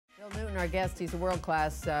Nuytten, our guest, he's a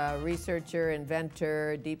world-class researcher,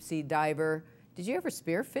 inventor, deep-sea diver. Did you ever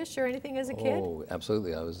spearfish or anything as a kid? Oh,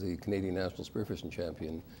 absolutely. I was the Canadian national spearfishing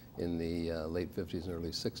champion in the late 50s and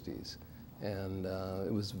early 60s. And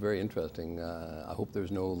it was very interesting. I hope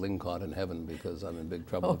there's no lingcod in heaven because I'm in big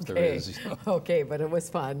trouble if there is. You know? Okay, but it was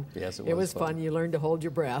fun. Yes, it was. It was fun. You learned to hold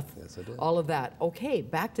your breath. Yes, I did. All of that. Okay,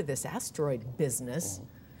 back to this asteroid business.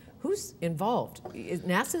 Who's involved? Is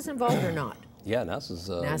NASA's involved or not? Yeah, NASA's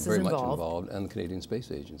very much involved, and the Canadian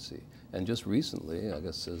Space Agency. And just recently, I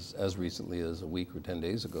guess as recently as a week or 10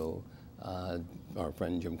 days ago, our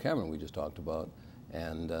friend Jim Cameron we just talked about,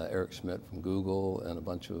 and Eric Schmidt from Google and a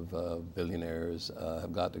bunch of billionaires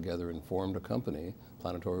have got together and formed a company,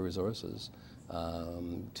 Planetary Resources,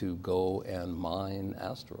 to go and mine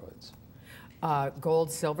asteroids.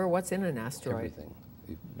 Gold, silver, what's in an asteroid? Everything.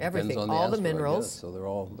 Everything, on the all asteroid, the minerals. yes. So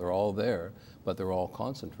they're all there, but they're all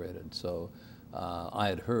concentrated. So I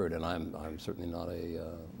had heard, and I'm certainly not a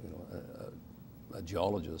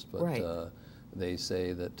geologist, but right. They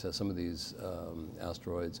say that some of these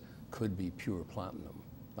asteroids could be pure platinum.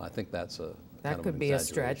 I think that's a that could be a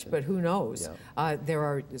stretch, but who knows? Yeah. There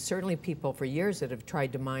are certainly people for years that have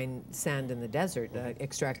tried to mine sand in the desert,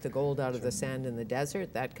 extract the gold out of the sand in the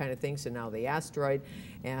desert, that kind of thing. So now the asteroid,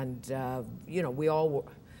 and you know, we all,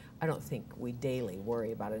 I don't think we daily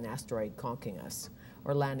worry about an asteroid conking us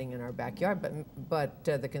or landing in our backyard, but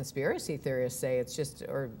the conspiracy theorists say it's just,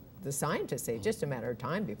 or the scientists say, just a matter of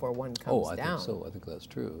time before one comes down. I think so. I think that's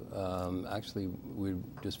true. Actually, we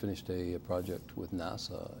just finished a project with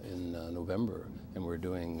NASA in November, and we're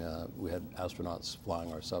doing, we had astronauts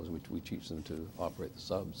flying our subs. We teach them to operate the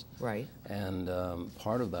subs. Right. And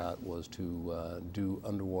part of that was to do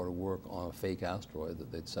underwater work on a fake asteroid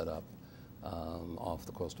that they'd set up off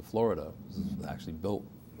the coast of Florida. Actually built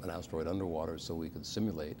an asteroid underwater so we could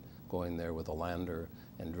simulate going there with a lander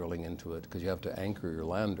and drilling into it, because you have to anchor your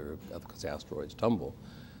lander because the asteroids tumble.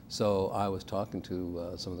 So I was talking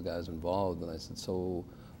to some of the guys involved, and I said, so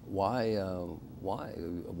why,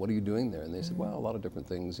 what are you doing there? And they said, well, a lot of different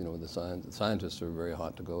things. You know, the scientists are very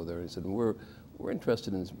hot to go there. And he said, we're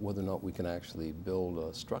interested in whether or not we can actually build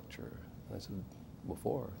a structure. And I said,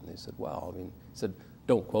 before? And they said, well, I mean, he said,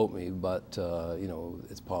 don't quote me, but you know,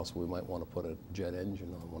 it's possible we might want to put a jet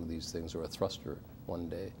engine on one of these things, or a thruster one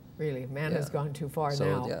day. Really, man has gone too far so,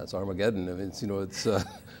 now. Yeah, it's Armageddon. I mean, it's, you know, it's.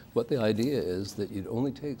 But the idea is that it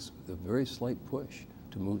only takes a very slight push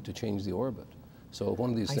to change the orbit. So if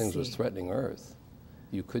one of these things was threatening Earth,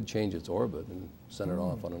 you could change its orbit and send it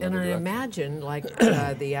off on another direction. And I imagine, like,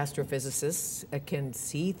 the astrophysicists can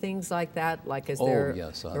see things like that, like as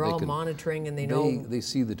they're all monitoring and they know. They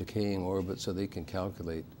see the decaying orbit, so they can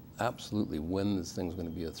calculate absolutely when this thing's going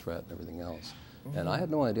to be a threat and everything else. And I had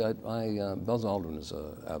no idea. Buzz Aldrin is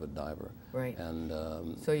an avid diver. Right. And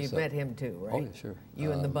so you've met him too, right? Oh yeah, sure.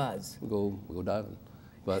 You and the Buzz. We go diving,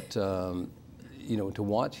 but you know, to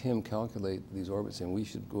watch him calculate these orbits, and we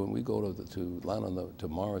should go, when we go to land to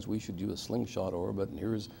Mars, we should do a slingshot orbit,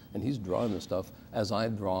 and he's drawing the stuff as I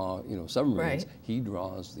draw, you know, submarines. Right. He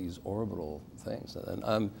draws these orbital things, and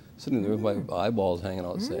I'm sitting there with my eyeballs hanging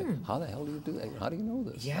out, saying, "How the hell do you do that? How do you know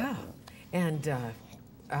this?" Yeah, and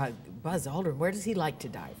Buzz Aldrin, where does he like to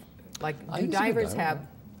dive? Like, do divers have?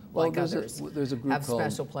 Well, like others, there's a group have called,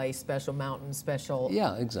 special place, special mountain, special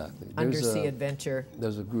exactly. Undersea adventure.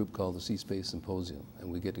 There's a group called the Sea Space Symposium,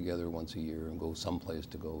 and we get together once a year and go someplace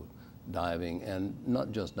to go diving, and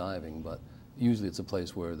not just diving, but usually it's a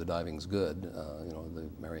place where the diving's good, you know, the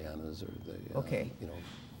Marianas or the you know,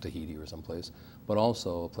 Tahiti or someplace, but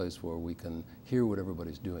also a place where we can hear what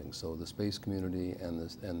everybody's doing. So the space community and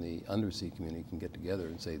the undersea community can get together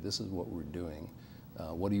and say, this is what we're doing.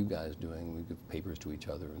 What are you guys doing? We give papers to each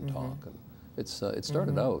other and talk. And it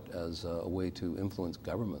started out as a way to influence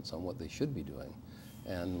governments on what they should be doing,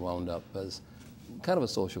 and wound up as kind of a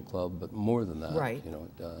social club, but more than that. Right. You know,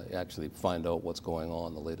 actually find out what's going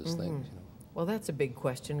on, the latest things. You know. Well, that's a big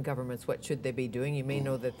question. Governments, what should they be doing? You may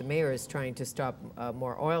know that the mayor is trying to stop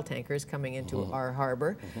more oil tankers coming into our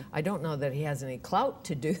harbor. I don't know that he has any clout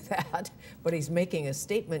to do that, but he's making a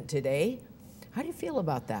statement today. How do you feel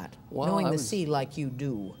about that, knowing the sea like you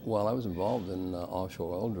do? Well, I was involved in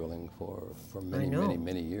offshore oil drilling for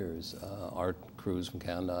many years. Our crews from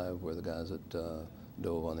Candive were the guys that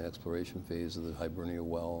dove on the exploration phase of the Hibernia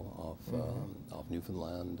well off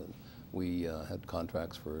Newfoundland, and we had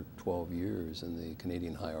contracts for 12 years in the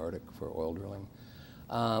Canadian High Arctic for oil drilling.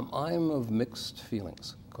 I'm of mixed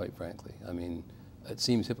feelings, quite frankly. I mean, it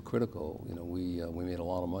seems hypocritical. You know, we made a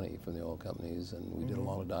lot of money from the oil companies, and we did a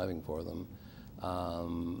lot of diving for them.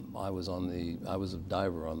 I was a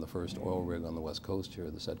diver on the first oil rig on the West Coast here,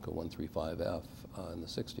 the Sedco 135F in the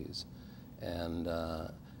 60s, and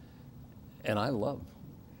I love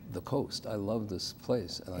the coast. I love this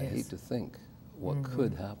place, and I hate to think what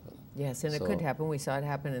could happen. Yes, and it could happen. We saw it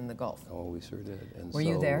happen in the Gulf. Oh, we sure did. And Were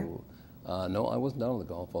you there? No, I wasn't down in the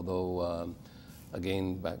Gulf, although,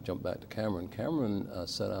 again, jump back to Cameron. Cameron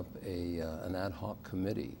set up an ad hoc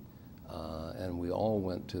committee, and we all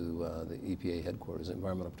went to the EPA headquarters,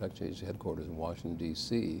 Environmental Protection Agency headquarters in Washington,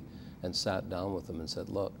 D.C., and sat down with them and said,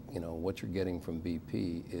 look, what you're getting from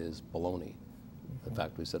BP is baloney. In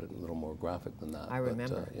fact, we said it a little more graphic than that. I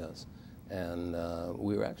remember. Yes. And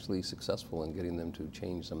we were actually successful in getting them to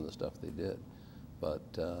change some of the stuff they did. But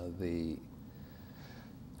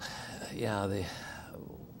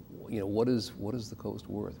what is the coast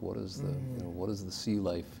worth? What is the what is the sea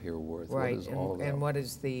life here worth? Right, what is all of that? And what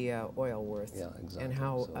is the oil worth? Yeah, exactly. And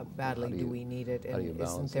how badly do we need it? And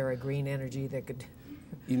isn't there a green energy that could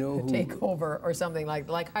take over, or something like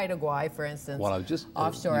Haida Gwaii, for instance? Well, I've just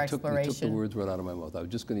offshore exploration. You took the words right out of my mouth. I was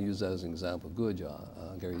just going to use that as an example.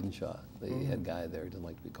 Gary Edenshaw, the head guy there, didn't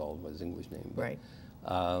like to be called by his English name. But, right.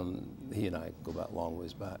 He and I go back a long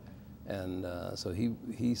ways back, and so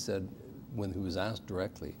he said, when he was asked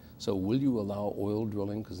directly, so will you allow oil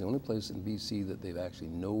drilling? Because the only place in BC that they've actually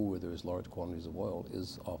know where there's large quantities of oil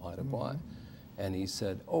is off Haida Gwaii. And he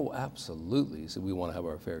said, oh, absolutely. He said, we want to have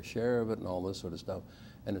our fair share of it and all this sort of stuff.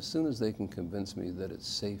 And as soon as they can convince me that it's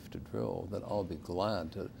safe to drill, then I'll be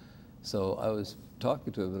glad to. So I was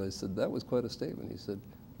talking to him, and I said, that was quite a statement. He said,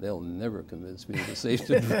 they'll never convince me that it's safe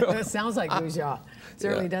to drill. It sounds like Bouja.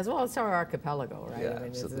 Certainly does. Well, it's our archipelago, right? Yeah, I mean,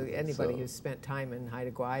 absolutely. Anybody who's spent time in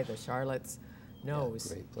Haida Gwaii, the Charlottes, knows.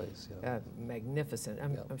 Yeah, great place, yeah. Magnificent.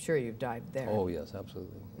 I'm sure you've dived there. Oh, yes,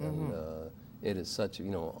 absolutely. And it is such,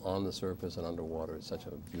 on the surface and underwater, it's such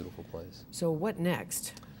a beautiful place. So what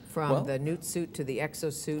next? From the Nuytten to the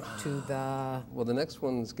Exo-Suit to the... Well, the next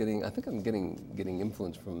one's I think I'm getting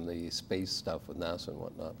influence from the space stuff with NASA and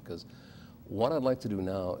whatnot, because what I'd like to do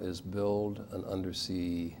now is build an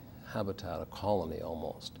undersea habitat, a colony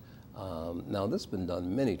almost. Now, this has been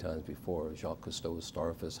done many times before. Jacques Cousteau's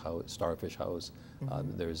Starfish House.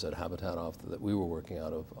 There's a habitat that we were working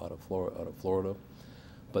out of Florida.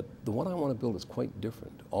 But the one I want to build is quite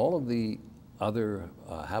different. All of the other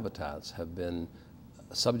habitats have been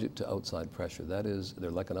subject to outside pressure. That is,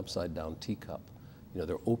 they're like an upside-down teacup.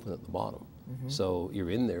 They're open at the bottom. So you're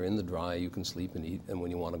in there in the dry, you can sleep and eat, and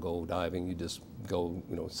when you want to go diving, you just go,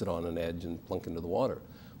 sit on an edge and plunk into the water.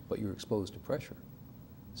 But you're exposed to pressure.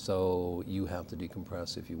 So you have to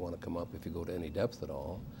decompress if you want to come up, if you go to any depth at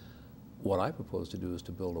all. What I propose to do is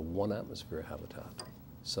to build a one-atmosphere habitat.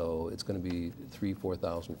 So it's going to be 3,000 to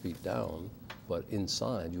 4,000 feet down, but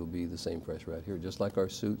inside you'll be the same pressure right here, just like our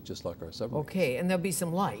suit, just like our submarine. Okay, and there'll be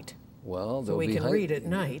some light. Well, so we can read at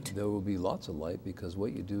night. There will be lots of light, because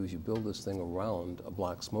what you do is you build this thing around a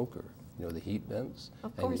black smoker, the heat vents.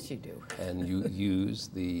 Of course you do. And you use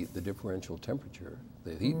the differential temperature.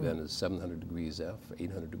 The heat vent is 700 degrees F,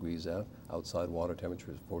 800 degrees F. Outside water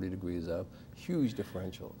temperature is 40 degrees F. Huge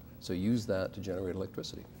differential. So use that to generate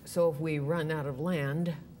electricity. So if we run out of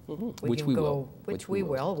land, which we will.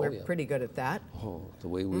 We're pretty good at that. Oh, the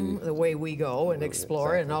way we go and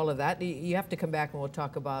explore and all of that. You have to come back and we'll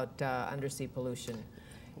talk about undersea pollution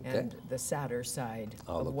and the sadder side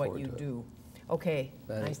of what you do. Okay,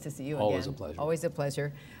 nice to see you again. Always a pleasure. Always a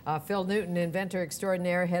pleasure. Phil Nuytten, inventor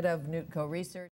extraordinaire, head of Nuytten Research.